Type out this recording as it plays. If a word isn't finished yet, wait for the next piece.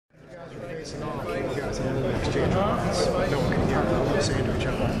facing off, you guys had an exchange of lines. No one can hear what they're saying to each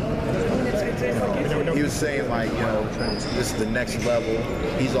other. He was saying, like, you know, this is the next level.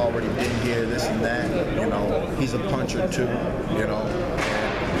 He's already been here, this and that. You know, he's a puncher too. You know,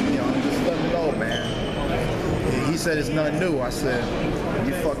 and, you know, just let him know, man. He said it's nothing new. I said,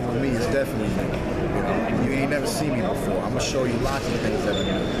 you fucking with me, it's definitely new. You know, you ain't never seen me before. I'm gonna show you lots of things that are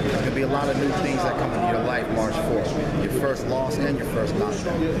new. There's gonna be a lot of new things that come into your life March 4th. Your first loss and your first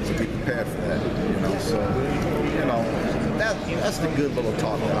knockdown. So be prepared for that. You know, so you know, that's the good little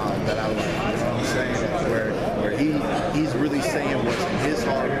talk that I like. You know what I'm saying? Where he's really saying what's in his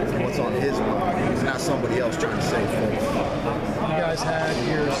heart and what's on his mind. It's not somebody else trying to say it for him. You guys had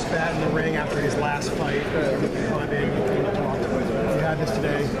your spat in the ring after his last fight. You had this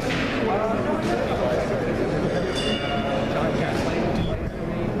today.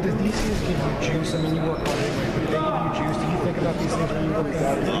 Does these things give you juice? I mean, you work hard anyway, but do they give you juice? Do you think about these things when you look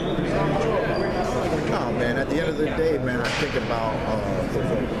at it? No, man. At the end of the day, man, I think about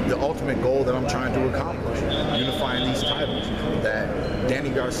the ultimate goal that I'm trying to accomplish, unifying these titles. That Danny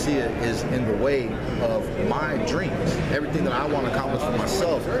Garcia is in the way of my dreams. Everything that I want to accomplish for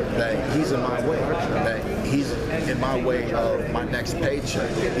myself, that he's in my way. That he's in my way of my next paycheck.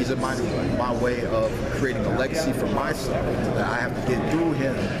 He's in my way of creating a legacy for myself. That I have to get through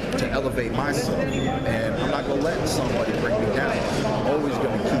him to elevate myself. And I'm not going to let somebody bring me down. I'm always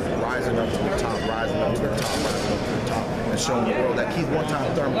going to keep rising up to the top, rising up to the top, rising up to the top, and showing the world that Keith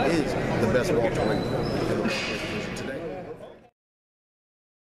Thurman is the best welterweight.